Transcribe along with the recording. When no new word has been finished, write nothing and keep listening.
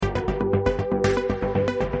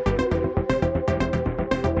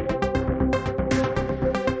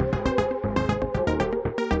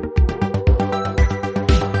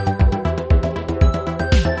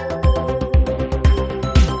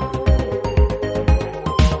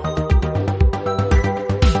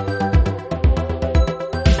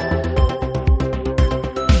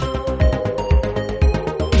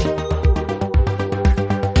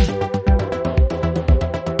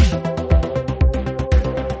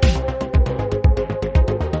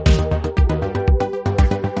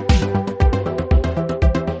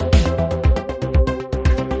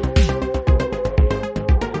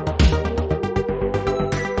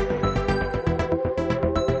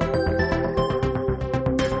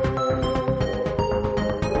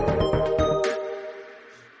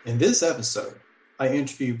this episode, I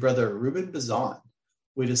interview Brother Ruben Bazan.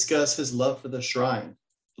 We discuss his love for the shrine,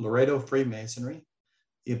 Laredo Freemasonry,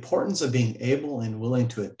 the importance of being able and willing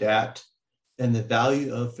to adapt, and the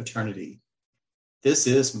value of fraternity. This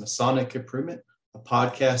is Masonic Improvement, a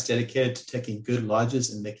podcast dedicated to taking good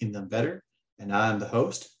lodges and making them better. And I am the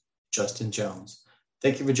host, Justin Jones.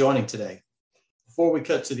 Thank you for joining today. Before we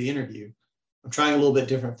cut to the interview, I'm trying a little bit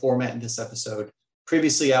different format in this episode.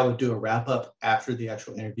 Previously, I would do a wrap-up after the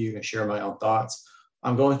actual interview and share my own thoughts.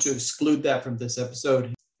 I'm going to exclude that from this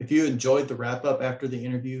episode. If you enjoyed the wrap-up after the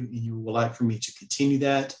interview and you would like for me to continue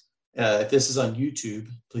that, if this is on YouTube,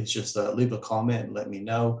 please just leave a comment and let me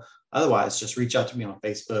know. Otherwise, just reach out to me on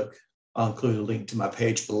Facebook. I'll include a link to my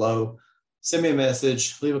page below. Send me a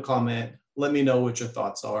message, leave a comment, let me know what your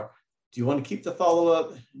thoughts are. Do you want to keep the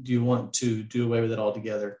follow-up? Do you want to do away with it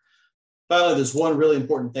altogether? Finally, there's one really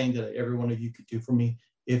important thing that every one of you could do for me.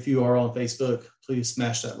 If you are on Facebook, please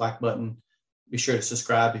smash that like button. Be sure to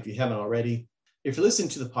subscribe if you haven't already. If you're listening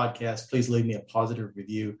to the podcast, please leave me a positive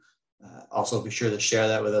review. Also, be sure to share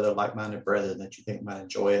that with other like-minded brethren that you think might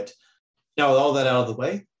enjoy it. Now, with all that out of the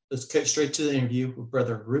way, let's get straight to the interview with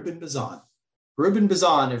Brother Ruben Bazan. Ruben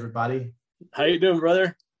Bazan, everybody. How you doing,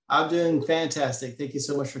 brother? I'm doing fantastic. Thank you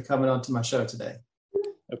so much for coming on to my show today.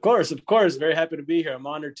 Of course. Very happy to be here. I'm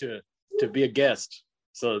honored to be a guest.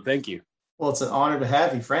 So thank you. Well, it's an honor to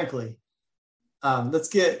have you, frankly. Let's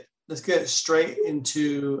get straight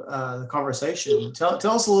into the conversation. Tell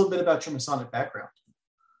us a little bit about your Masonic background.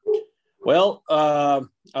 Well,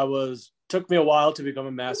 took me a while to become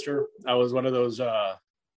a master. I was one of those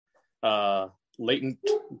latent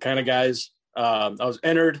kind of guys. I was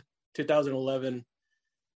entered 2011,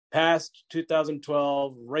 passed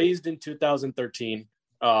 2012, raised in 2013.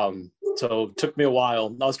 So it took me a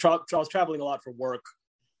while. I was traveling a lot for work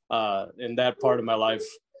in that part of my life.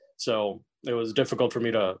 So it was difficult for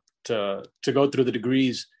me to go through the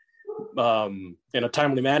degrees in a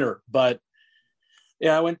timely manner. But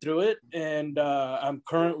yeah, I went through it, and I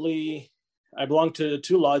belong to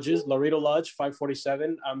two lodges, Laredo Lodge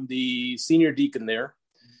 547. I'm the senior deacon there.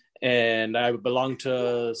 And I belong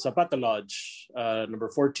to Zapata Lodge,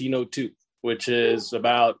 number 1402, which is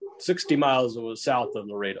about 60 miles south of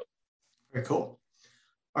Laredo. Very cool.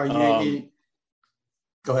 Are you?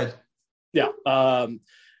 Go ahead. Yeah.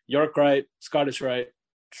 York Rite, Scottish Rite,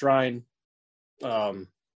 Shrine. I've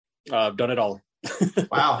done it all.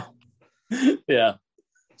 Wow. Yeah.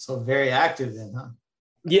 So very active then, huh?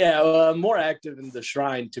 Yeah, more active in the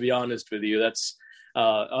Shrine, to be honest with you. That's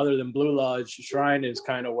other than Blue Lodge, Shrine is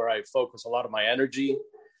kind of where I focus a lot of my energy.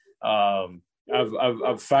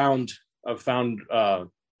 I've found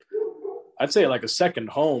I'd say like a second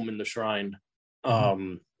home in the Shrine.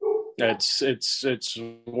 It's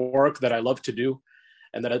work that I love to do,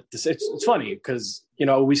 and that it's funny because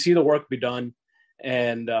we see the work be done,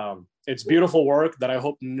 and it's beautiful work that I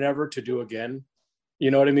hope never to do again. You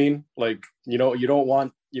know what I mean? Like you don't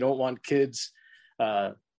want kids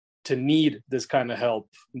to need this kind of help,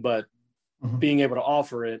 but being able to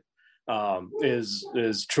offer it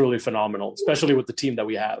is truly phenomenal, especially with the team that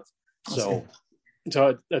we have. So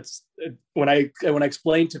that's when I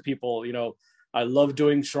explain to people, I love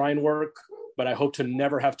doing Shrine work, but I hope to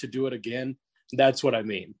never have to do it again. That's what I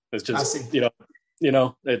mean. It's just,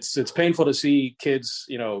 it's painful to see kids,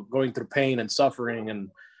 going through pain and suffering. And,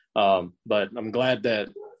 but I'm glad that,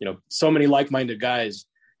 so many like-minded guys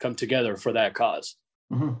come together for that cause.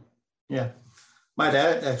 Mm-hmm. Yeah. My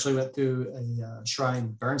dad actually went through a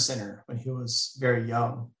Shrine burn center when he was very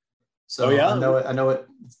young. So I know it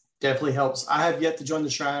definitely helps. I have yet to join the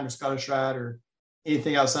Shrine or Scottish Rite or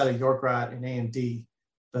anything outside of York Rite and AMD,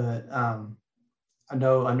 but I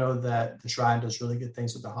know that the Shrine does really good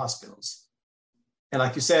things with the hospitals. And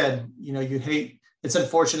like you said, it's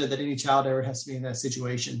unfortunate that any child ever has to be in that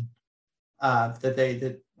situation,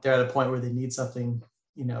 that they're at a point where they need something,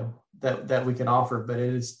 that we can offer, but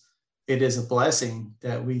it is a blessing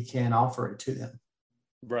that we can offer it to them.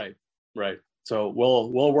 Right. So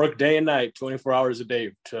we'll work day and night, 24 hours a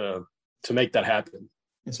day to make that happen.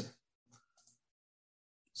 Yes, sir.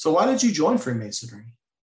 So why did you join Freemasonry?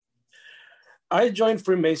 I joined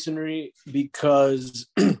Freemasonry because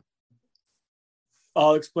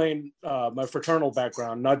I'll explain my fraternal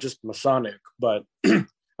background, not just Masonic, but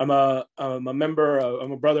I'm a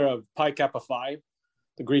brother of Pi Kappa Phi,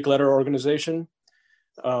 the Greek letter organization.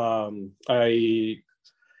 I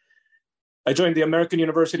joined the American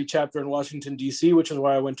University chapter in Washington, D.C., which is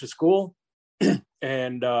where I went to school.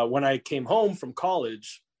 And when I came home from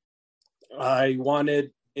college, I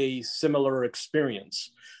wanted a similar experience.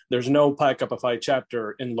 There's no Pi Kappa Phi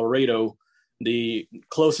chapter in Laredo The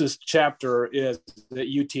closest chapter is at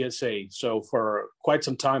UTSA. So for quite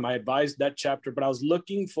some time, I advised that chapter, but I was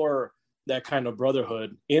looking for that kind of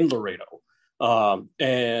brotherhood in Laredo.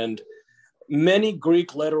 And many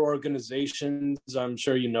Greek letter organizations, I'm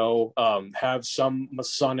sure you know, have some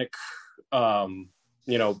Masonic,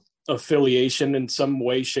 affiliation in some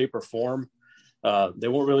way, shape, or form. They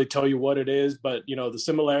won't really tell you what it is, but the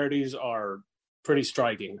similarities are pretty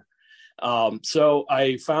striking. So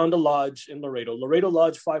I found a lodge in Laredo. Laredo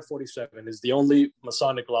Lodge 547 is the only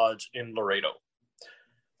Masonic lodge in Laredo.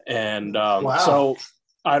 And Wow. So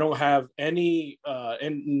I don't have any,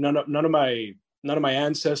 and none of my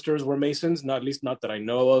ancestors were Masons, at least not that I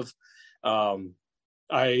know of.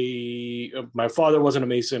 My father wasn't a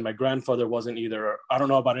Mason. My grandfather wasn't either. I don't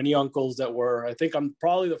know about any uncles that were. I think I'm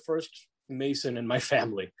probably the first Mason in my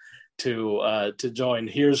family to join.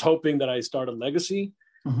 Here's hoping that I start a legacy.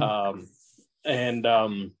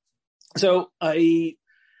 Mm-hmm. So I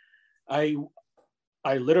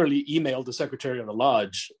literally emailed the secretary of the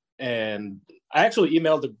lodge, and I actually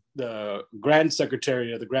emailed the grand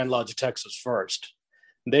secretary of the Grand Lodge of Texas first.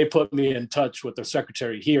 They put me in touch with the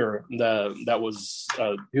secretary here. That was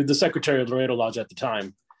the secretary of Laredo Lodge at the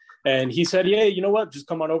time. And he said, yeah, you know what? Just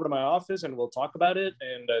come on over to my office and we'll talk about it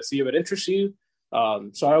and see if it interests you.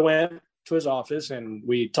 So I went to his office and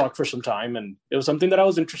we talked for some time, and it was something that I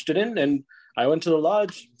was interested in. And I went to the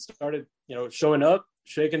lodge, started, showing up,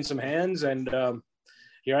 shaking some hands, and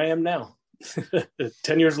here I am now,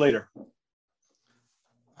 10 years later.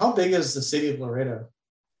 How big is the city of Laredo?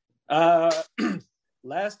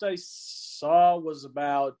 Last I saw was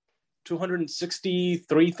about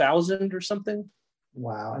 263,000 or something.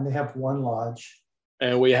 Wow. And they have one lodge.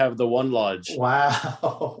 And we have the one lodge.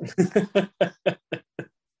 Wow.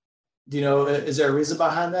 Do you know, is there a reason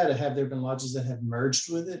behind that? Have there been lodges that have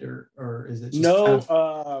merged with it, or is it just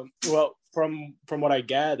no? Well, from what I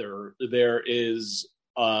gather, there is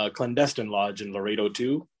a clandestine lodge in Laredo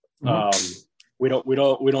too. Mm-hmm. We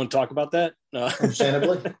don't talk about that.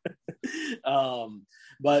 Understandably.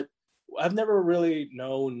 But I've never really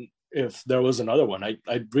known if there was another one. I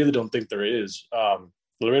really don't think there is.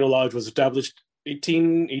 Laredo Lodge was established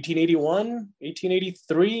 1881,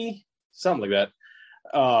 1883, something like that.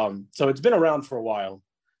 So it's been around for a while.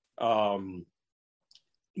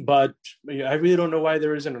 But I really don't know why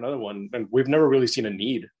there isn't another one. And we've never really seen a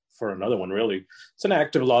need for another one, really. It's an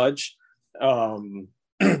active lodge.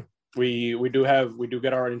 We do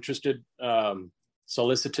get our interested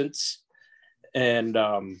solicitants, and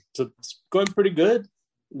so it's going pretty good.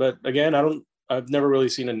 But again, I've never really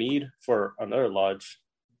seen a need for another lodge.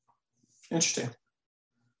 Interesting.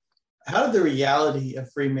 How did the reality of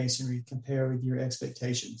Freemasonry compare with your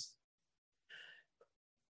expectations?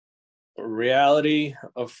 Reality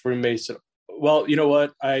of Freemason. Well, you know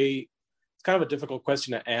what? It's kind of a difficult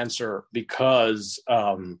question to answer because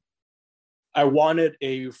I wanted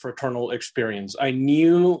a fraternal experience. I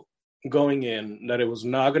knew going in that it was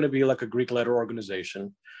not going to be like a Greek letter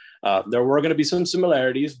organization. There were going to be some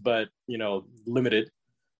similarities, but, limited.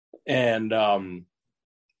 And,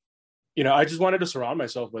 I just wanted to surround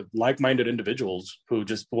myself with like-minded individuals who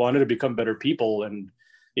just wanted to become better people. And,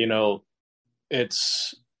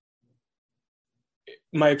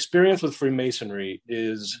 my experience with Freemasonry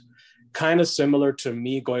is kind of similar to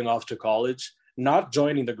me going off to college, not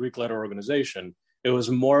joining the Greek letter organization. It was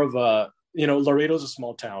more of a, Laredo's a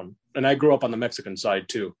small town, and I grew up on the Mexican side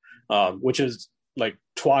too, which is like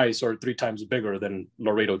twice or three times bigger than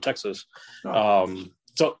Laredo, Texas.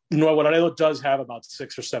 So Laredo does have about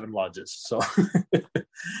 6 or 7 lodges. So,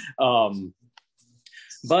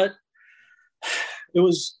 but it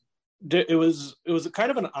was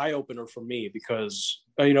kind of an eye opener for me because,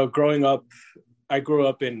 growing up, I grew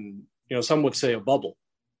up in, some would say a bubble.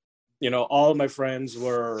 All of my friends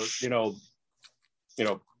were,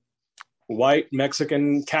 white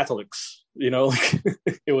Mexican Catholics.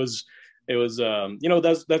 It was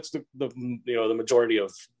that's the majority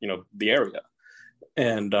of the area,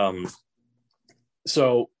 and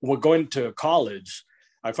so we're going to college.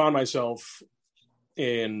 I found myself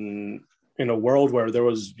in a world where there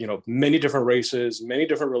was many different races, many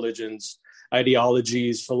different religions,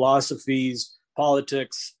 ideologies, philosophies,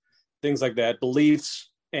 politics, things like that, beliefs.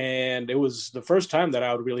 And it was the first time that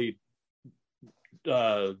I would really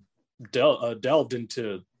delved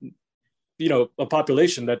into, a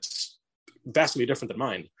population that's vastly different than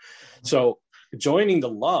mine. So joining the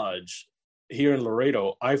lodge here in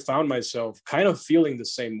Laredo, I found myself kind of feeling the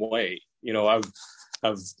same way.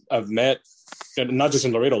 I've met, and not just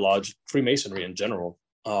in Laredo Lodge, Freemasonry in general.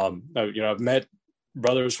 I've met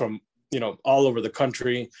brothers from, all over the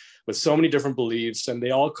country with so many different beliefs, and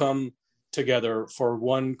they all come together for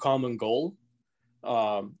one common goal.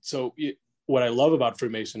 What I love about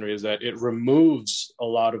Freemasonry is that it removes a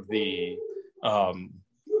lot of the, how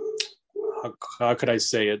could I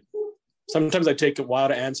say it? Sometimes I take a while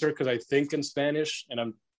to answer because I think in Spanish and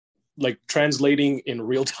I'm like translating in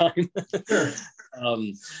real time. Sure.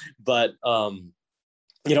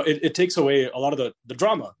 It takes away a lot of the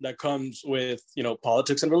drama that comes with,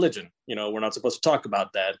 politics and religion. We're not supposed to talk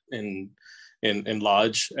about that in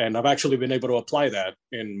Lodge. And I've actually been able to apply that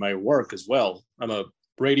in my work as well. I'm a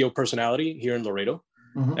radio personality here in Laredo.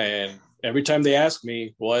 Mm-hmm. And every time they ask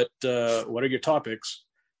me, what are your topics?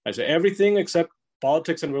 I say everything except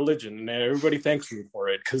politics and religion. And everybody thanks me for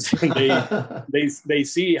it because they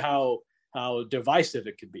see how divisive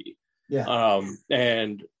it could be. Yeah.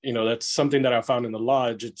 That's something that I found in the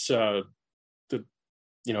Lodge. It's the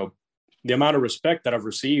amount of respect that I've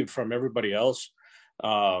received from everybody else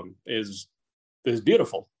is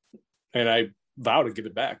beautiful, and I vow to give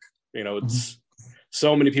it back. It's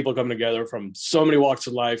so many people come together from so many walks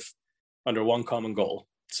of life under one common goal.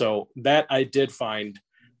 So that I did find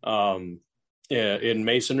in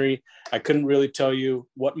Masonry. I couldn't really tell you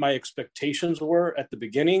what my expectations were at the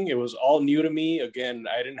beginning. It was all new to me. Again,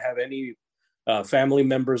 I didn't have any family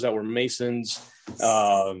members that were Masons.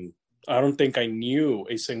 I don't think I knew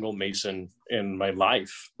a single Mason in my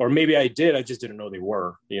life, or maybe I did. I just didn't know they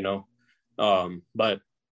were, but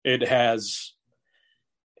it has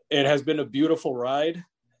been a beautiful ride,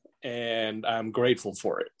 and I'm grateful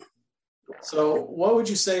for it. So what would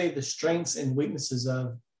you say the strengths and weaknesses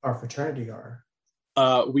of our fraternity are?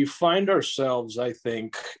 We find ourselves, I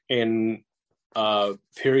think, in a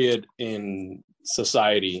period in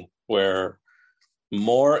society where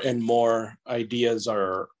more and more ideas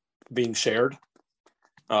are being shared.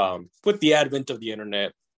 With the advent of the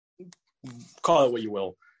internet, call it what you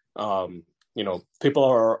will, people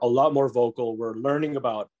are a lot more vocal. We're learning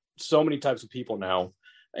about so many types of people now.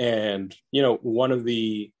 And, one of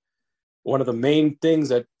the main things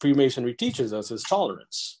that Freemasonry teaches us is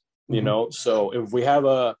tolerance, so if we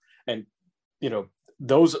have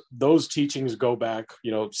those teachings go back,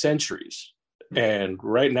 centuries. And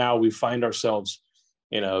right now we find ourselves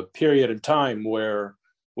in a period of time where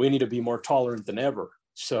we need to be more tolerant than ever.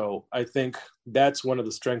 So I think that's one of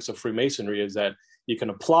the strengths of Freemasonry, is that you can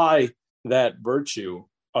apply that virtue,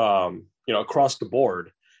 across the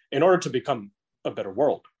board in order to become a better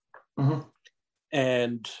world. Mm-hmm.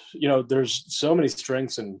 And, there's so many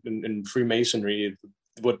strengths in Freemasonry.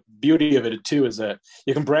 What beauty of it too is that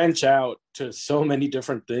you can branch out to so many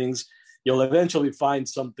different things. You'll eventually find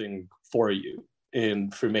something for you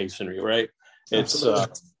in Freemasonry, right?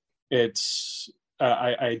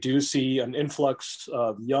 I do see an influx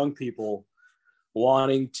of young people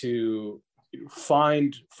wanting to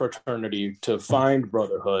find fraternity, to find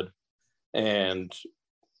brotherhood, and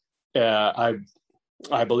I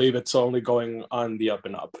believe it's only going on the up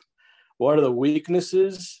and up. What are the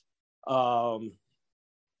weaknesses?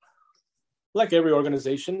 Like every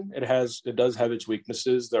organization, it does have its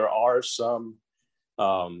weaknesses. There are some.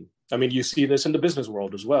 You see this in the business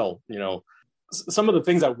world as well. Some of the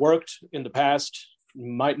things that worked in the past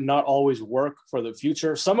might not always work for the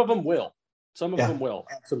future. Some of them will. Some of them will,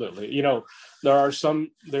 absolutely. There are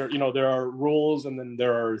rules, and then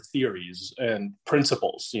there are theories and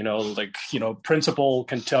principles. Principle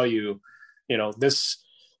can tell you, this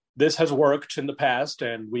has worked in the past,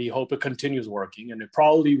 and we hope it continues working, and it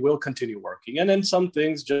probably will continue working. And then some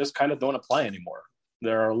things just kind of don't apply anymore.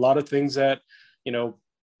 There are a lot of things that,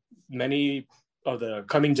 many of the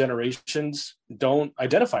coming generations don't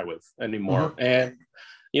identify with anymore. Mm-hmm. And,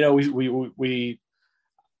 we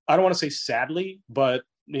I don't want to say sadly, but,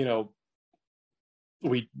 we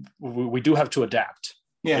do have to adapt.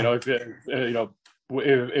 Yeah.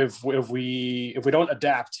 If we don't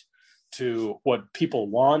adapt to what people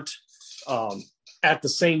want, at the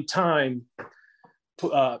same time,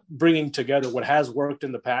 bringing together what has worked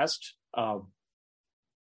in the past,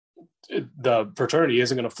 the fraternity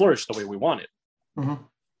isn't going to flourish the way we want it. Mm-hmm.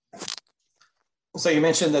 So you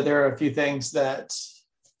mentioned that there are a few things that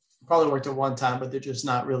probably worked at one time, but they're just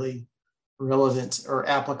not really relevant or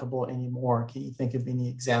applicable anymore. Can you think of any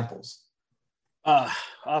examples?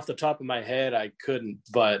 Off the top of my head, I couldn't,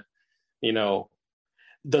 but,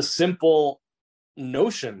 the simple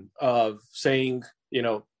notion of saying,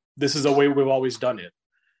 this is the way we've always done it,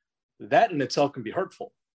 that in itself can be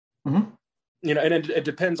hurtful. Mm-hmm. And it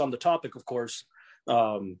depends on the topic, of course.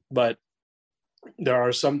 But there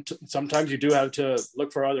are sometimes you do have to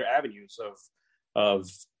look for other avenues of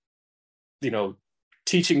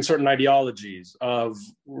teaching certain ideologies, of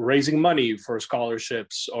raising money for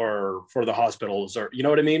scholarships or for the hospitals, or you know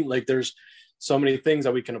what I mean? Like there's so many things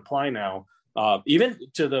that we can apply now, even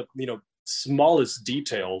to the smallest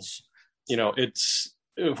details. It's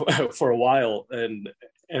for a while, and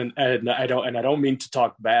I don't mean to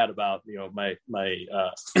talk bad about my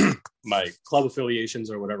my club affiliations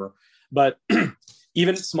or whatever, but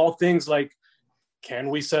even small things like, can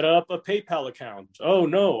we set up a PayPal account? Oh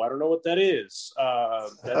no, I don't know what that is.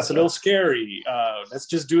 That's a little scary. Let's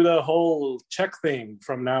just do the whole check thing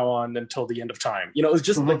from now on until the end of time. It's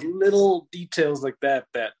just like little details like that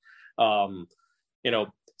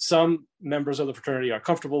some members of the fraternity are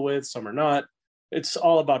comfortable with, some are not. It's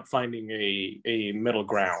all about finding a middle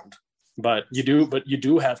ground. But you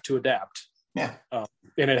do have to adapt. Yeah.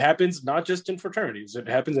 And it happens not just in fraternities. It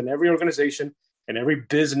happens in every organization and every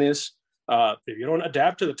business. If you don't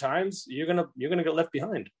adapt to the times, you're gonna get left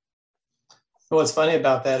behind. What's funny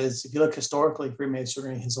about that is, if you look historically,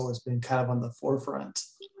 Freemasonry has always been kind of on the forefront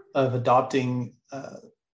of adopting,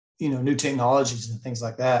 new technologies and things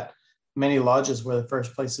like that. Many lodges were the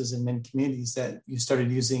first places in many communities that you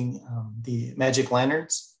started using the magic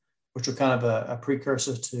lanterns, which were kind of a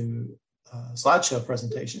precursor to slideshow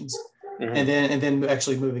presentations. Mm-hmm. And then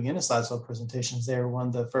actually moving into slideshow presentations, they were one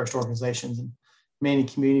of the first organizations in many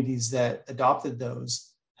communities that adopted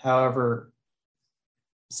those. However,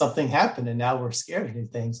 something happened, and now we're scared to do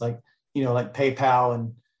things like PayPal,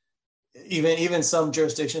 and even some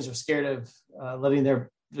jurisdictions are scared of letting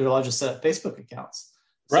their lodges set up Facebook accounts.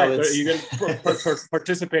 Right, so even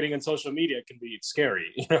participating in social media can be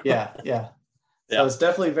scary. Yeah. So it's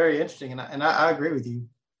definitely very interesting, and I agree with you.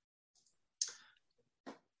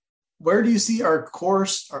 Where do you see our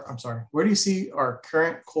current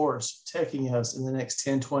course taking us in the next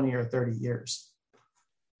 10, 20, or 30 years?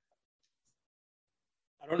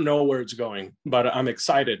 I don't know where it's going, but I'm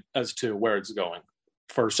excited as to where it's going.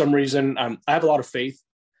 For some reason, I have a lot of faith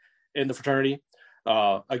in the fraternity.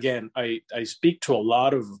 Again, I speak to a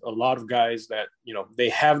lot of guys that, they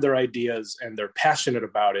have their ideas and they're passionate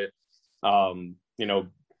about it. And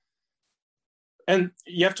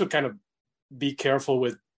you have to kind of be careful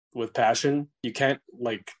with passion. You can't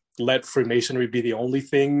let Freemasonry be the only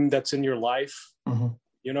thing that's in your life. Mm-hmm.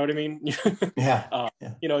 You know what I mean? Yeah.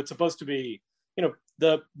 It's supposed to be,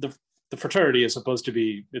 the fraternity is supposed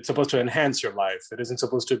to enhance your life. It isn't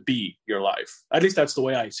supposed to be your life. At least that's the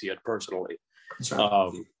way I see it personally. That's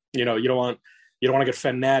right. You don't want to get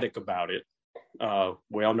fanatic about it.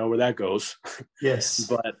 We all know where that goes. Yes.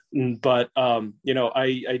 but I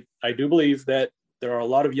do believe that there are a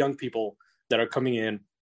lot of young people that are coming in.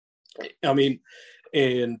 I mean,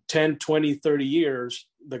 in 10, 20, 30 years,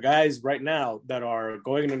 the guys right now that are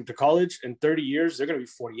going into college, in 30 years, they're going to be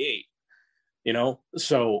 48,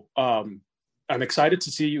 So I'm excited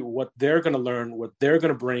to see what they're going to learn, what they're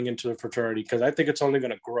going to bring into the fraternity, because I think it's only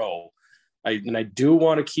going to grow. I do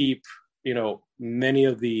want to keep, many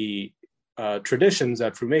of the traditions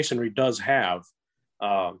that Freemasonry does have,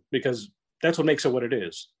 because that's what makes it what it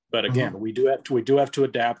is. But again, we do have to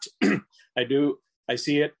adapt. I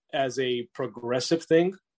see it as a progressive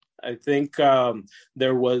thing. I think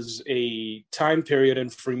there was a time period in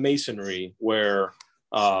Freemasonry where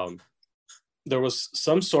there was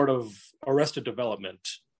some sort of arrested development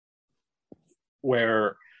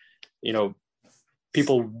where,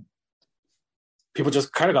 people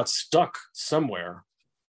just kind of got stuck somewhere.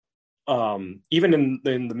 Even in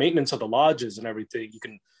the maintenance of the lodges and everything,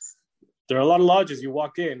 there are a lot of lodges you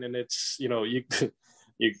walk in and it's, you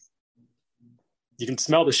can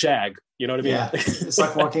smell the shag, you know what I mean? Yeah, it's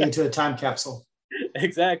like walking into a time capsule.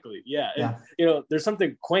 Exactly. Yeah. And, there's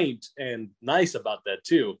something quaint and nice about that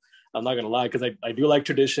too. I'm not going to lie, because I do like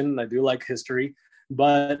tradition. I do like history,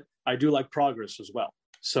 but I do like progress as well.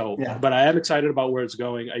 So, But I am excited about where it's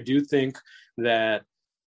going. I do think that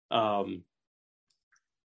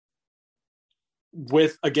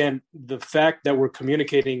with, again, the fact that we're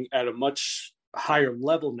communicating at a much higher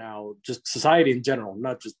level now, just society in general,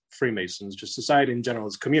 not just Freemasons, just society in general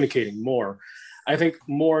is communicating more. I think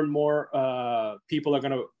more and more people are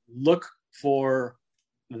going to look for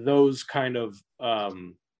those kind of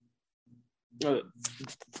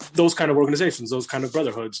organizations, those kind of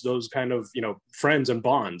brotherhoods, those kind of, friends and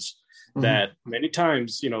bonds that many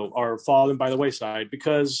times, are falling by the wayside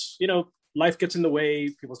because, life gets in the way.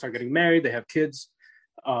 People start getting married, they have kids.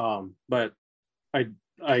 But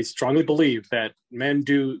I strongly believe that men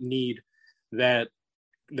do need that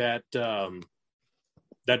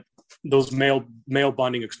those male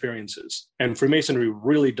bonding experiences, and Freemasonry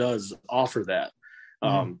really does offer that.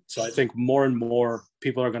 So I think more and more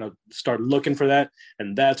people are going to start looking for that,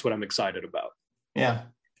 and that's what I'm excited about. Yeah.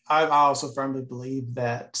 I also firmly believe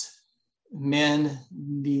that men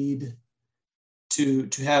need to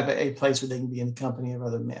have a place where they can be in the company of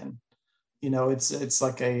other men. It's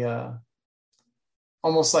like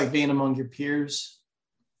almost like being among your peers,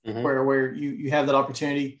 Mm-hmm. where you have that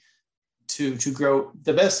opportunity to grow.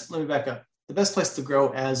 The best, let me back up. The best place to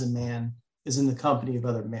grow as a man is in the company of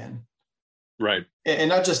other men. Right. And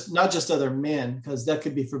not just other men, because that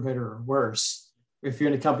could be for better or worse. If you're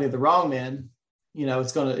in the company of the wrong men,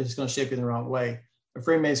 it's gonna shape you in the wrong way. But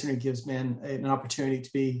Freemasonry gives men an opportunity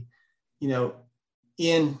to be, you know,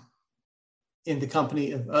 in in the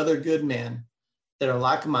company of other good men that are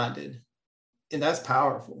like-minded, and that's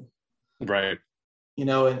powerful. Right.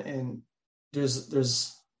 And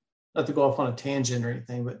there's not to go off on a tangent or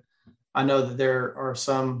anything, but I know that there are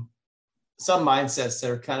some mindsets that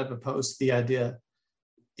are kind of opposed to the idea,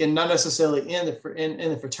 and not necessarily in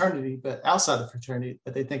the fraternity, but outside the fraternity,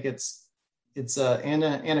 but they think it's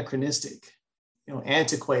anachronistic,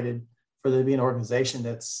 antiquated for there to be an organization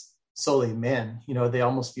that's solely men. They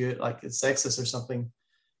almost view it like it's sexist or something.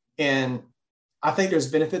 And I think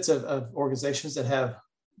there's benefits of organizations that have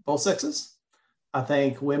both sexes. I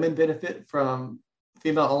think women benefit from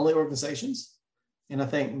female only organizations. And I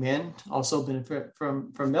think men also benefit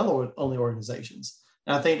from male only organizations.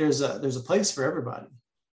 And I think there's a place for everybody.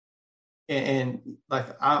 And like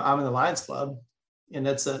I'm in the Lions Club, and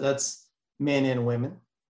that's men and women,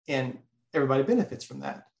 and everybody benefits from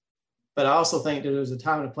that. But I also think that there's a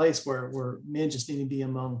time and a place where men just need to be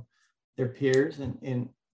among their peers, and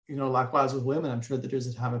likewise with women, I'm sure that there's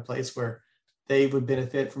a time and place where they would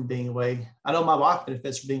benefit from being away. I know my wife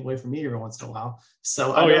benefits from being away from me every once in a while.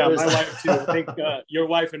 So I Oh know yeah, there's my wife too. I think your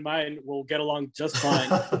wife and mine will get along just fine.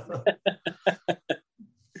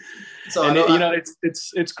 So I And know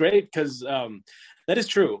it's great because that is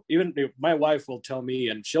true. Even my wife will tell me,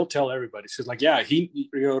 and she'll tell everybody. She's like, "Yeah,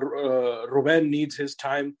 Ruben needs his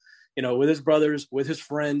time, with his brothers, with his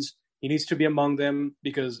friends. He needs to be among them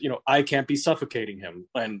because I can't be suffocating him."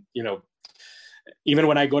 And even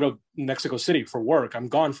when I go to Mexico City for work, I'm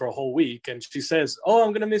gone for a whole week, and she says, "Oh,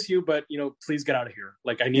 I'm gonna miss you, but please get out of here.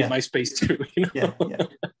 Like I need my space too." yeah, yeah.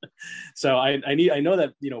 So I know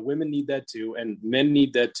that women need that too, and men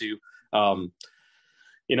need that too. Um,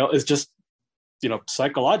 it's just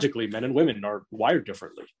psychologically, men and women are wired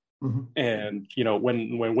differently. Mm-hmm. And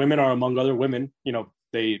when women are among other women,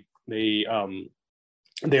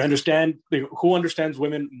 they understand who understands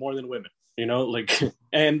women more than women. Like,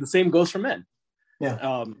 and the same goes for men.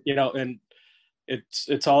 Yeah. And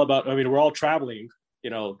it's all about. I mean, we're all traveling,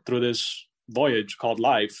 through this voyage called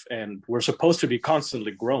life, and we're supposed to be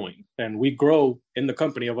constantly growing, and we grow in the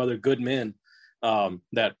company of other good men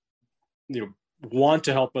that want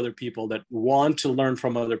to help other people, that want to learn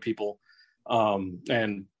from other people,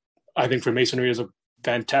 and I think Freemasonry is a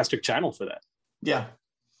fantastic channel for that. Yeah,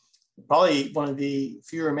 probably one of the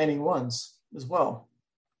few remaining ones as well.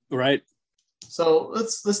 Right. So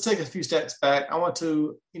let's take a few steps back. I want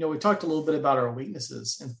to, we talked a little bit about our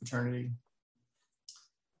weaknesses in fraternity.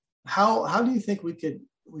 How do you think we could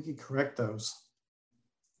correct those?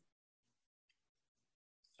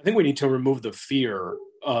 I think we need to remove the fear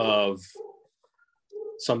of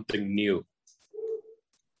something new.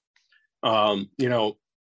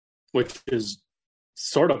 Which is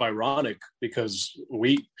sort of ironic because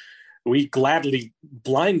we gladly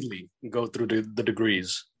blindly go through the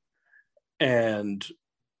degrees, and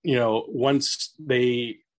once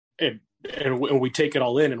and we take it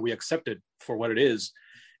all in and we accept it for what it is,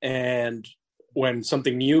 and when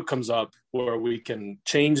something new comes up where we can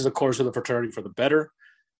change the course of the fraternity for the better,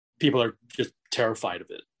 people are just terrified of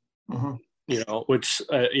it. Mm-hmm. Which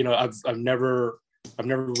I've never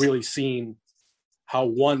really seen how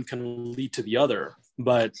one can lead to the other.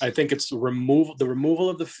 But I think it's the removal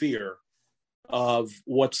of the fear of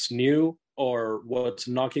what's new or what's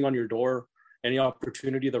knocking on your door, any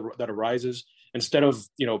opportunity that arises. Instead of,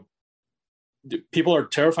 people are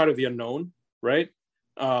terrified of the unknown, right?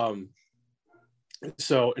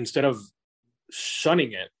 So instead of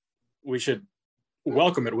shunning it, we should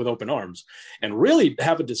welcome it with open arms and really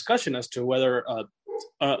have a discussion as to whether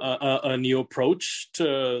a new approach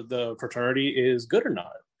to the fraternity is good or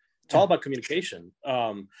not. It's all about communication.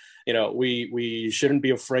 We shouldn't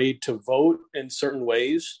be afraid to vote in certain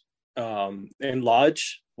ways in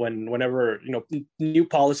lodge whenever new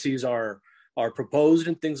policies are proposed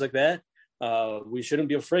and things like that. We shouldn't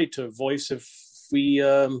be afraid to voice if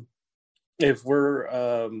we're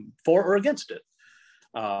for or against it.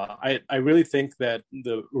 I really think that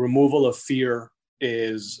the removal of fear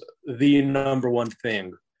is the number one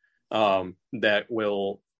thing that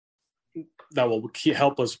will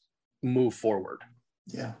help us move forward.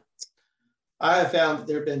 Yeah. I have found that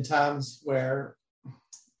there have been times where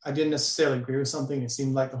I didn't necessarily agree with something. It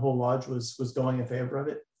seemed like the whole lodge was going in favor of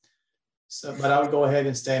it. So, but I would go ahead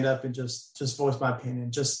and stand up and just voice my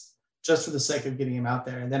opinion, just for the sake of getting him out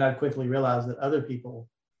there. And then I'd quickly realize that other people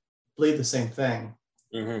believe the same thing,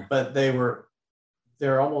 but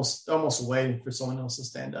they're almost waiting for someone else to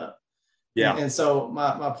stand up. Yeah. And so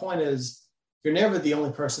my point is, you're never the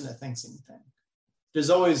only person that thinks anything. There's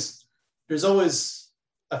always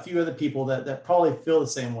a few other people that probably feel the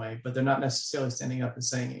same way, but they're not necessarily standing up and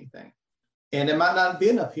saying anything. And there might not be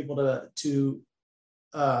enough people to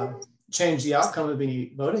change the outcome of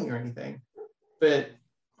any voting or anything, but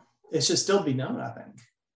it should still be known, I think.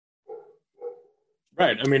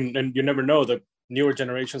 Right. I mean, and you never know, the newer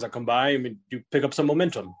generations that come by, I mean, you pick up some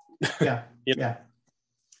momentum. Yeah. Yeah.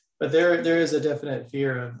 But there is a definite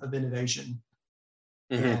fear of innovation.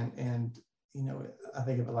 And you know, I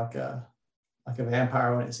think of it like a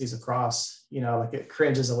vampire when it sees a cross, you know, like it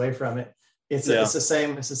cringes away from it. It's the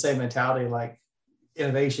same mentality, like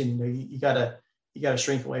innovation, you know, you gotta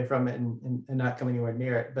shrink away from it and not come anywhere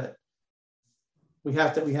near it. But we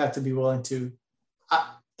have to be willing to,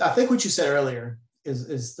 I think what you said earlier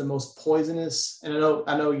is the most poisonous, and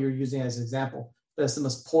I know you're using it as an example, but it's the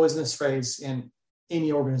most poisonous phrase in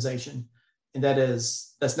any organization. And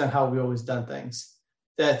that's not how we've always done things.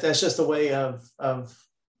 That's just a way of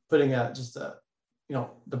putting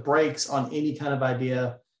the brakes on any kind of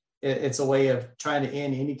idea. It's a way of trying to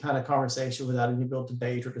end any kind of conversation without any real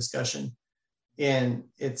debate or discussion. And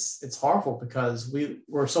it's harmful because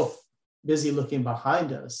we're so busy looking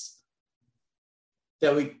behind us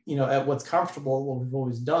that we, you know, at what's comfortable, what we've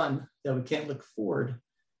always done, that we can't look forward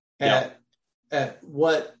at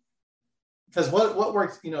what, because what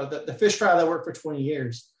works, you know, the fish fry that worked for 20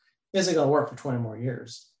 years isn't going to work for 20 more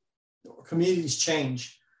years. Communities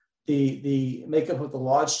change. The makeup of the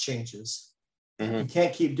lodge changes. You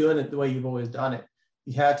can't keep doing it the way you've always done it.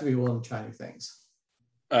 You have to be willing to try new things.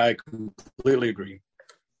 I completely agree.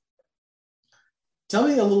 Tell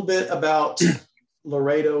me a little bit about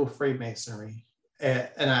Laredo Freemasonry. And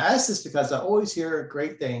I ask this because I always hear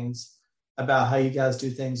great things about how you guys do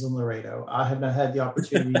things in Laredo. I have not had the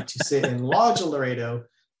opportunity to sit in lodge in Laredo,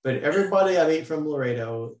 but everybody I meet from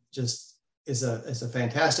Laredo just is a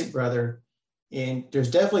fantastic brother. And there's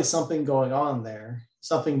definitely something going on there,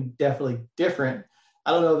 something definitely different.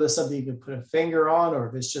 I don't know if there's something you can put a finger on or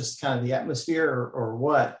if it's just kind of the atmosphere or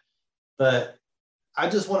what, but I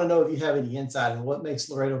just want to know if you have any insight on what makes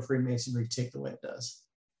Laredo Freemasonry tick the way it does.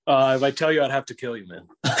 If I tell you, I'd have to kill you, man.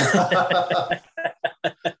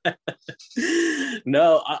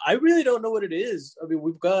 No, I really don't know what it is. I mean,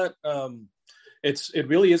 we've got, it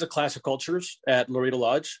really is a clash of cultures at Laredo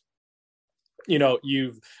Lodge. You know,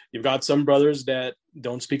 you've got some brothers that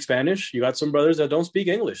don't speak Spanish. You got some brothers that don't speak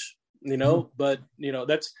English, you know, but you know,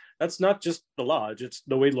 that's not just the lodge. It's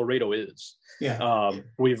the way Laredo is. Yeah.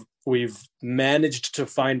 We've managed to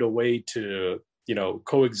find a way to, you know,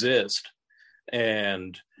 coexist.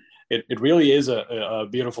 And it really is a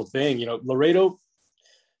beautiful thing. You know, Laredo,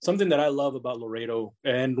 something that I love about Laredo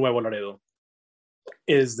and Nuevo Laredo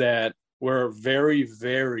is that we're very,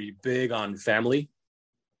 very big on family.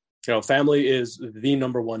 You know, family is the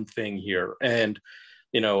number one thing here. And,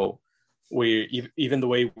 you know, even the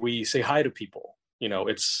way we say hi to people, you know,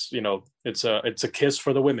 it's a kiss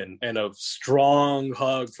for the women and a strong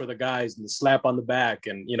hug for the guys and the slap on the back.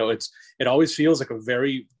 And, you know, it always feels like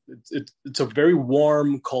it's a very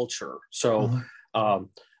warm culture. So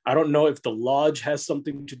I don't know if the lodge has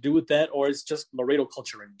something to do with that or it's just Laredo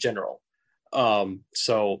culture in general.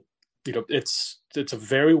 So, you know, it's a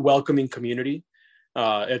very welcoming community.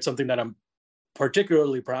 It's something that I'm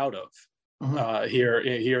particularly proud of here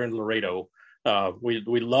in Laredo.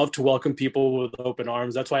 We love to welcome people with open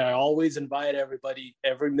arms. That's why I always invite everybody,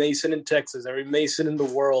 every Mason in Texas, every Mason in the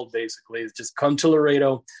world, basically, is just come to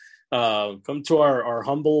Laredo, come to our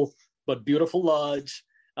humble but beautiful lodge,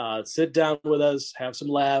 sit down with us, have some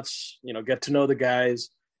laughs, you know, get to know the guys.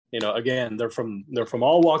 You know, again, they're from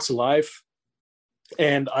all walks of life,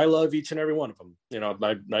 and I love each and every one of them. You know,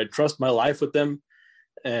 I trust my life with them.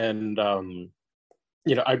 And,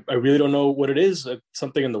 you know, I really don't know what it is.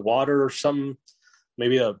 Something in the water or something.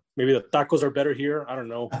 Maybe the tacos are better here. I don't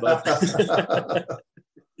know, but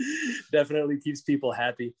definitely keeps people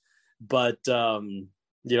happy. But, you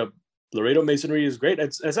know, Laredo Masonry is great.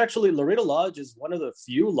 It's actually, Laredo Lodge is one of the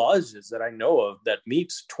few lodges that I know of that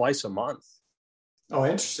meets twice a month. Oh,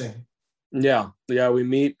 interesting. Yeah. We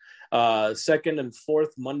meet second and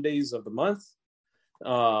fourth Mondays of the month.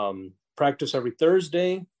 Practice every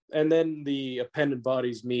Thursday, and then the appendant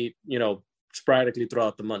bodies meet, you know, sporadically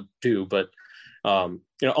throughout the month too. But a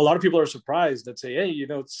lot of people are surprised that say, hey,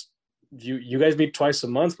 it's you guys meet twice a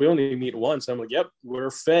month. We only meet once. I'm like, yep,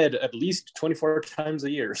 we're fed at least 24 times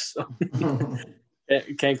a year, so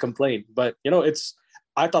can't complain. But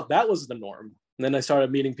I thought that was the norm. And then I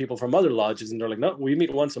started meeting people from other lodges, and they're like, no, we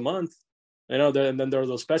meet once a month. And then there are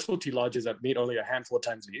those specialty lodges that meet only a handful of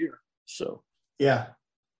times a year. So yeah,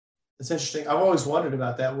 it's interesting. I've always wondered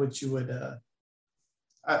about that. What you would,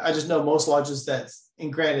 I just know most lodges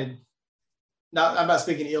and granted, I'm not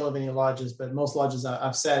speaking ill of any lodges, but most lodges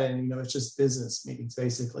I've sat in, it's just business meetings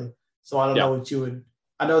basically. So I don't know what you would.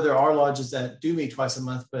 I know there are lodges that do meet twice a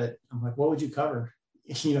month, but I'm like, what would you cover?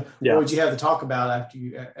 What would you have to talk about after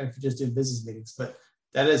you just do business meetings? But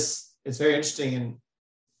it's very interesting. And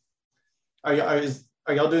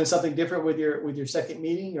are y'all doing something different with your second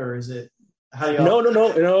meeting, or is it how do y'all?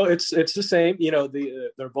 No. It's the same.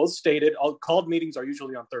 They're both stated. All called meetings are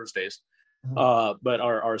usually on Thursdays, but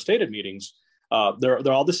our stated meetings.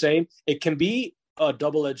 They're all the same. It can be a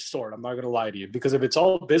double-edged sword. I'm not going to lie to you, because if it's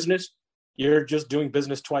all business, you're just doing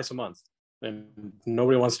business twice a month, and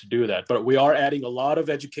nobody wants to do that. But we are adding a lot of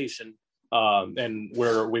education, and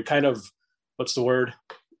we kind of, what's the word?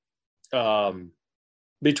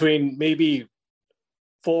 Between maybe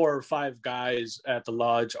 4 or 5 guys at the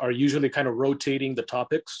lodge are usually kind of rotating the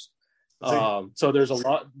topics. So there's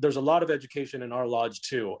a lot of education in our lodge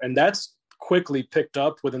too, and that's quickly picked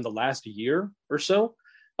up within the last year or so,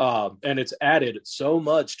 and it's added so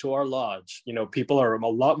much to our lodge. People are a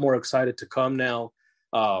lot more excited to come now.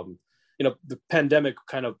 The pandemic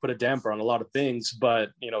kind of put a damper on a lot of things,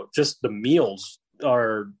 but just the meals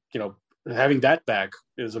are, having that back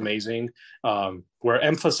is amazing. We're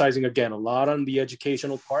emphasizing again a lot on the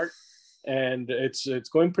educational part, and it's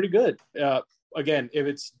going pretty good. Again,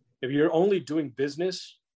 if you're only doing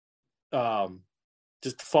business,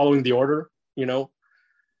 just following the order, the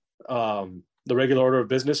regular order of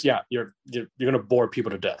business, you're going to bore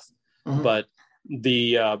people to death. Mm-hmm. But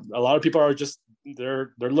a lot of people are just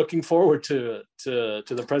they're looking forward to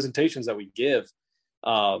the presentations that we give.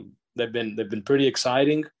 They've been pretty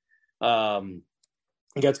exciting.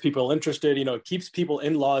 It gets people interested. It keeps people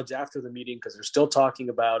in lodge after the meeting because they're still talking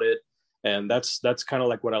about it, and that's kind of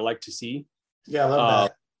like what I like to see. Yeah, I love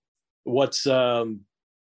that.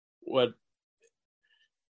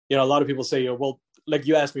 A lot of people say, well, like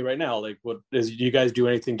you asked me right now, like, do you guys do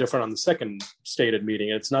anything different on the second stated meeting?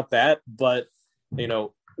 It's not that, but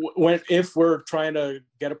if we're trying to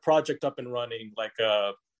get a project up and running, like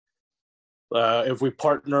if we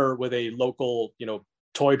partner with a local,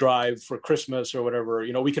 toy drive for Christmas or whatever,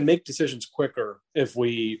 we can make decisions quicker if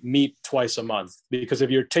we meet twice a month. Because if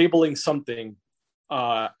you're tabling something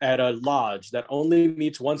at a lodge that only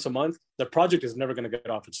meets once a month, the project is never going to get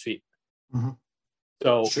off its feet. Mm-hmm.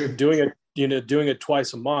 So sure. doing it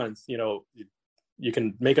twice a month, you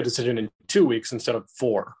can make a decision in 2 weeks instead of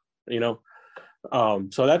 4. So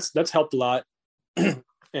that's helped a lot,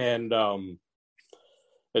 and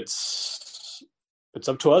it's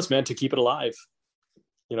up to us, man, to keep it alive.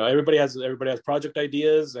 Everybody has project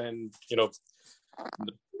ideas, and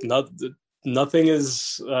nothing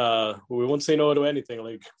is we won't say no to anything.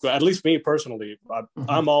 Like, at least me personally,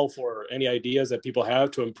 I'm all for any ideas that people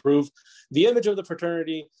have to improve the image of the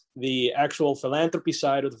fraternity, the actual philanthropy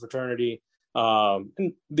side of the fraternity, and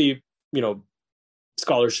the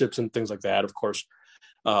scholarships and things like that, of course,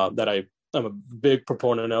 that I'm a big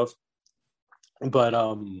proponent of. But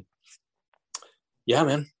yeah,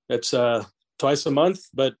 man, it's twice a month,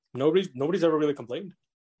 but nobody's ever really complained.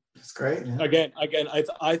 That's great. Yeah. Again, I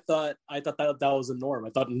thought that was the norm.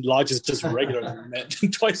 I thought lodges just regularly met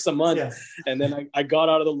twice a month. Yeah. And then I got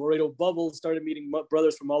out of the Laredo bubble, started meeting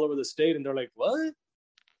brothers from all over the state, and they're like, "What?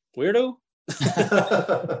 Weirdo?"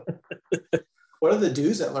 What are the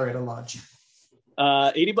dues at Laredo Lodge?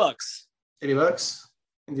 $80. $80,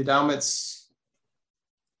 and the endowment's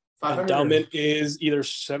 $500. Endowment is either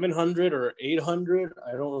 $700 or $800.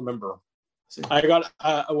 I don't remember. I got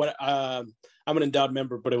I'm an endowed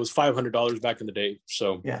member, but it was $500 back in the day.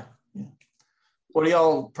 So yeah. What do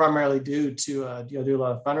y'all primarily do do y'all do a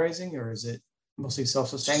lot of fundraising, or is it mostly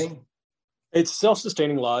self-sustaining? It's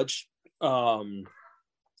self-sustaining lodge.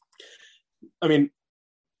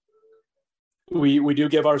 We do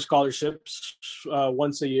give our scholarships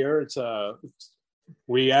once a year.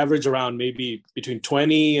 We average around maybe between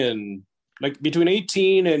 20 and between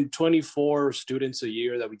 18 and 24 students a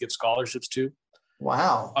year that we give scholarships to.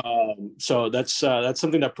 Wow. So that's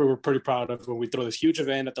something that we're pretty proud of when we throw this huge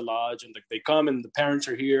event at the lodge, and they come and the parents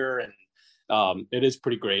are here, and it is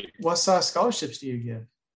pretty great. What size scholarships do you give?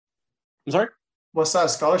 I'm sorry? What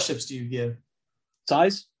size scholarships do you give?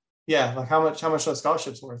 Size? Yeah, like how much are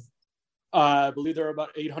scholarships worth? I believe they're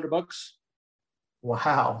about $800.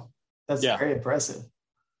 Wow, that's Yeah. very impressive.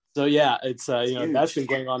 So yeah, it's that's Huge. been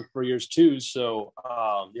going on for years too. So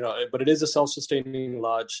but it is a self-sustaining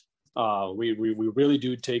lodge. We really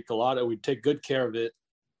do take we take good care of it.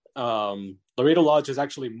 Laredo Lodge has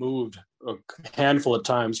actually moved a handful of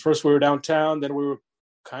times. First we were downtown, then we were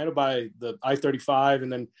kind of by the I-35,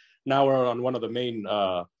 and then now we're on one of the main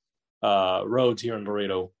roads here in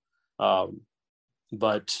Laredo.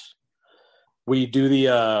 But we do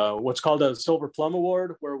the what's called a Silver Plum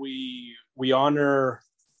Award, where we honor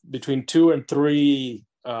between 2 and 3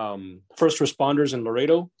 first responders in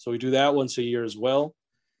Laredo. So we do that once a year as well.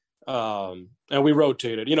 And we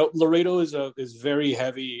rotate it. Laredo is very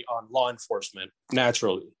heavy on law enforcement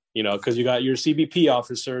naturally, because you got your CBP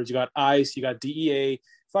officers, you got ICE, you got DEA,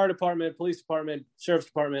 fire department, police department, sheriff's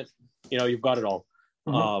department, you've got it all.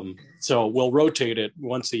 Mm-hmm. So we'll rotate it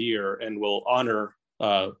once a year, and we'll honor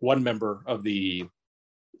one member of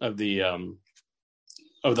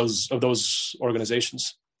those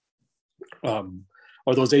organizations,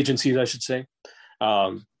 or those agencies, I should say.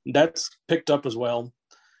 That's picked up as well.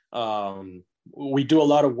 We do a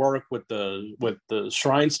lot of work with the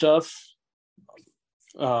shrine stuff.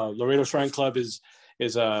 Laredo Shrine Club is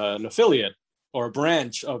an affiliate or a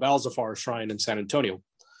branch of Al-Zafar Shrine in San Antonio,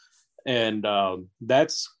 and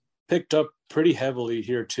that's picked up pretty heavily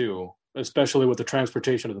here too, especially with the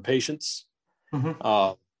transportation of the patients. Mm-hmm.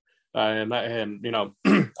 And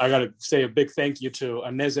I got to say a big thank you to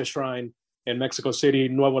Aneze Shrine in Mexico City,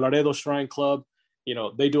 Nuevo Laredo Shrine Club.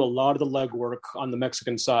 They do a lot of the legwork on the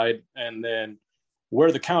Mexican side, and then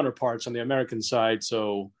we're the counterparts on the American side.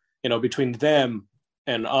 So, between them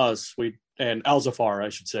and us, and Al-Zafar, I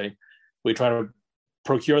should say, we try to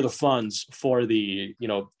procure the funds for the,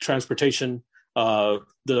 transportation of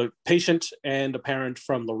the patient and the parent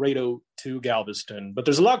from Laredo to Galveston. But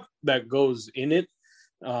there's a lot that goes in it.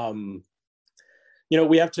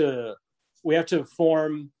 We have to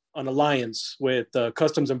form an alliance with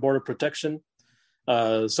Customs and Border Protection.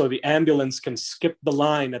 So the ambulance can skip the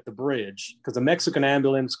line at the bridge, because the Mexican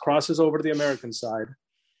ambulance crosses over to the American side,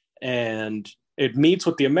 and it meets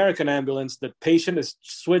with the American ambulance. The patient is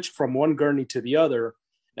switched from one gurney to the other,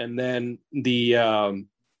 and then we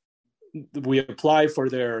apply for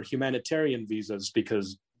their humanitarian visas,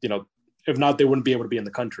 because if not, they wouldn't be able to be in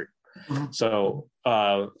the country. Mm-hmm. So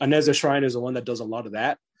Aneze Shrine is the one that does a lot of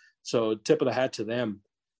that. So tip of the hat to them.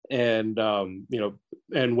 And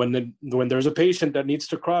and when there's a patient that needs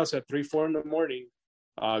to cross at 3-4 in the morning,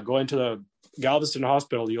 go into the Galveston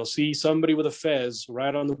Hospital, you'll see somebody with a fez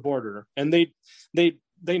right on the border, and they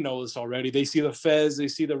know this already. They see the fez, they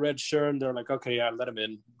see the red shirt, and they're like, okay, yeah, let him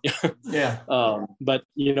in. Yeah. But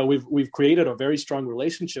we've created a very strong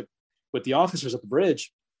relationship with the officers at the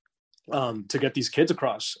bridge to get these kids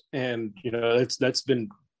across, and that's been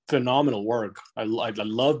phenomenal work. I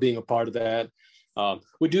love being a part of that.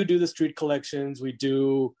 We do the street collections. We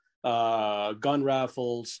do gun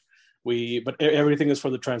raffles. But everything is for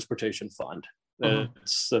the transportation fund. Mm-hmm.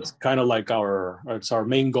 That's kind of like our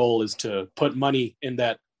main goal, is to put money in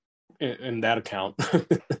that account.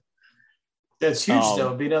 That's huge,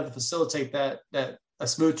 though. Being able to facilitate that a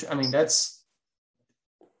smooth.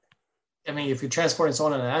 If you're transporting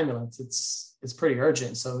someone in an ambulance, it's pretty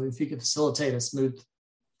urgent. So if you could facilitate a smooth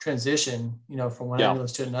transition, from one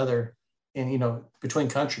ambulance to another, and between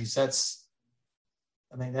countries, that's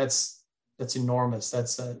enormous.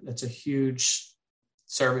 That's a huge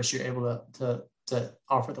service you're able to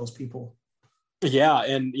offer those people. Yeah,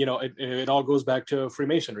 and it all goes back to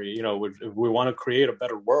Freemasonry. We want to create a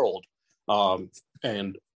better world,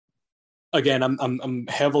 and again, I'm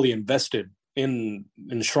heavily invested in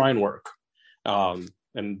shrine work, and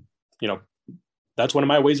that's one of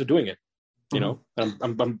my ways of doing it.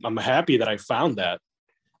 I'm happy that I found that.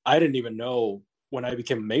 I didn't even know when I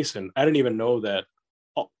became a Mason. I didn't even know that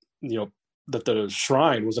that the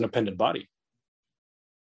shrine was an appendant body.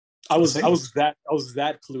 I was that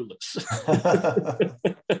clueless.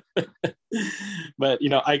 But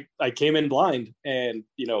I came in blind, and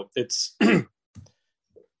it's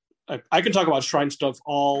I can talk about shrine stuff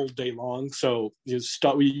all day long. So you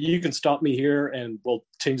can stop me here, and we'll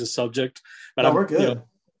change the subject. But we're good.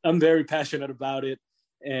 I'm very passionate about it,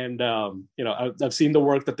 and I've seen the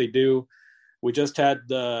work that they do. We just had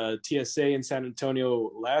the TSA in San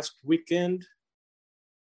Antonio last weekend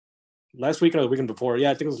or the weekend before.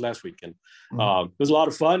 Yeah, I think it was last weekend. Mm-hmm. It was a lot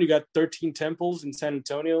of fun. You got 13 temples in San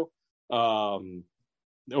Antonio.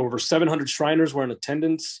 Over 700 Shriners were in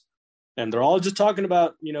attendance. And they're all just talking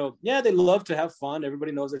about, yeah, they love to have fun.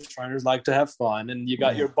 Everybody knows that Shriners like to have fun. And you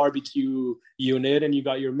got your barbecue unit, and you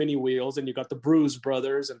got your mini wheels, and you got the Bruise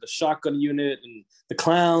Brothers and the shotgun unit and the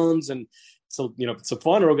clowns. And so, it's a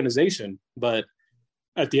fun organization. But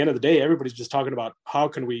at the end of the day, everybody's just talking about how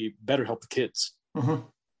can we better help the kids. Mm-hmm.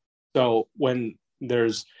 So when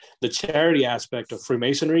there's the charity aspect of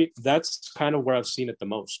Freemasonry, that's kind of where I've seen it the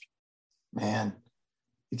most. Man,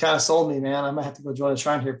 you kind of sold me, man. I might have to go join a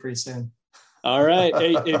shrine here pretty soon. All right.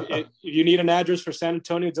 Hey, if you need an address for San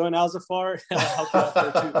Antonio, join Al-Zafar. I'll help you out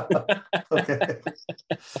there too. Okay.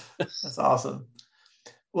 That's awesome.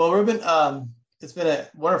 Well, Ruben, it's been a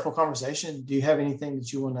wonderful conversation. Do you have anything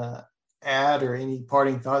that you want to add or any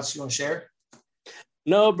parting thoughts you want to share?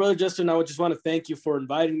 No, Brother Justin, I would just want to thank you for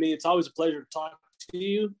inviting me. It's always a pleasure to talk to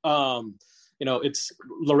you. It's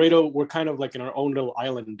Laredo. We're kind of like in our own little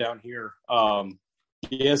island down here.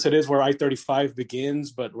 Yes, it is where I-35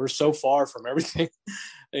 begins, but we're so far from everything.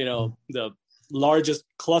 The largest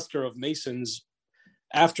cluster of Masons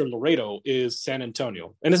after Laredo is San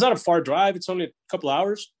Antonio. And it's not a far drive. It's only a couple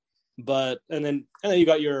hours. And then you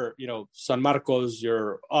got your, San Marcos,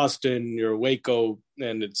 your Austin, your Waco,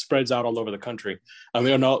 and it spreads out all over the country.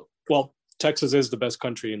 Texas is the best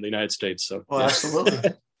country in the United States. So, well, absolutely.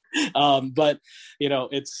 But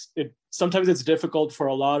sometimes it's difficult for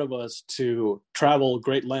a lot of us to travel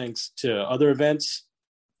great lengths to other events,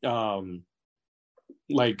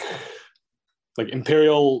 like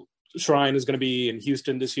Imperial Shrine is going to be in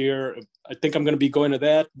Houston this year. I think I'm going to be going to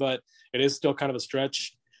that, but it is still kind of a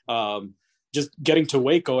stretch. Just getting to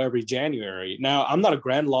Waco every January. Now, I'm not a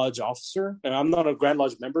Grand Lodge officer, and I'm not a Grand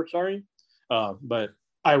Lodge member, sorry, but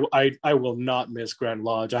I will not miss Grand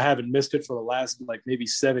Lodge. I haven't missed it for the last maybe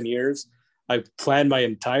 7 years. I planned my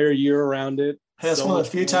entire year around it. Hey, that's one of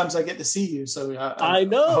the few times I get to see you. So I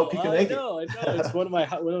know. I hope you can make it. I know. It's one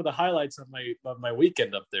of the highlights of my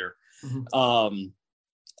weekend up there.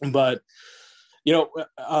 Mm-hmm. But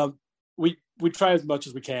we try as much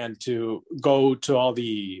as we can to go to all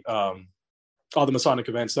the Masonic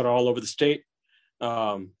events that are all over the state.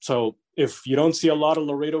 So if you don't see a lot of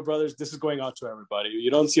Laredo brothers, this is going out to everybody.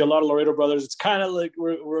 You don't see a lot of Laredo brothers. It's kind of like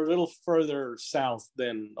we're a little further south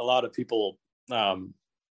than a lot of people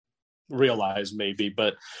realize maybe,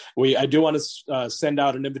 but I do want to send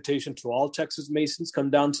out an invitation to all Texas Masons. Come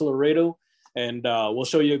down to Laredo, and we'll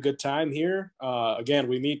show you a good time here. Again,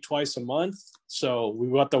 we meet twice a month, so we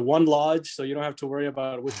got the one lodge, so you don't have to worry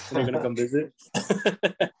about which one you're going to come visit.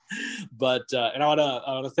 But and I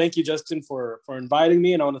want to thank you, Justin, for inviting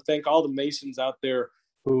me, and I want to thank all the Masons out there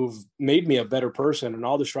who've made me a better person, and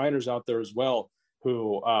all the Shriners out there as well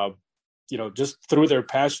who just through their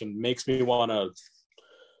passion makes me want to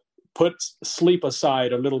put sleep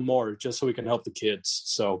aside a little more just so we can help the kids.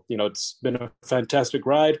 So it's been a fantastic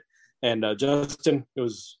ride. And Justin, it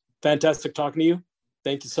was fantastic talking to you.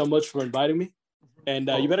 Thank you so much for inviting me. And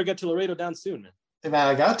you better get to Laredo down soon, man. Hey, man,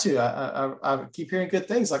 I got to. I keep hearing good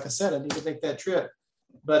things. Like I said, I need to make that trip.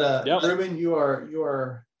 But Ruben, you are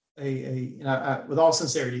with all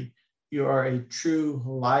sincerity, you are a true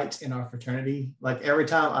light in our fraternity. Like every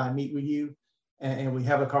time I meet with you and we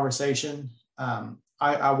have a conversation,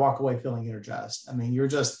 I walk away feeling energized. I mean, you're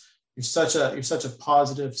such a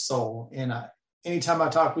positive soul. And anytime I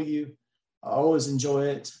talk with you, I always enjoy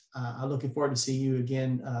it. I'm looking forward to see you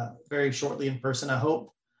again very shortly in person, I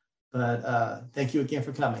hope. But thank you again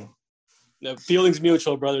for coming. The feeling's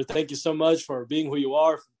mutual, brother. Thank you so much for being who you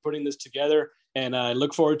are, for putting this together. And I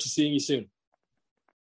look forward to seeing you soon.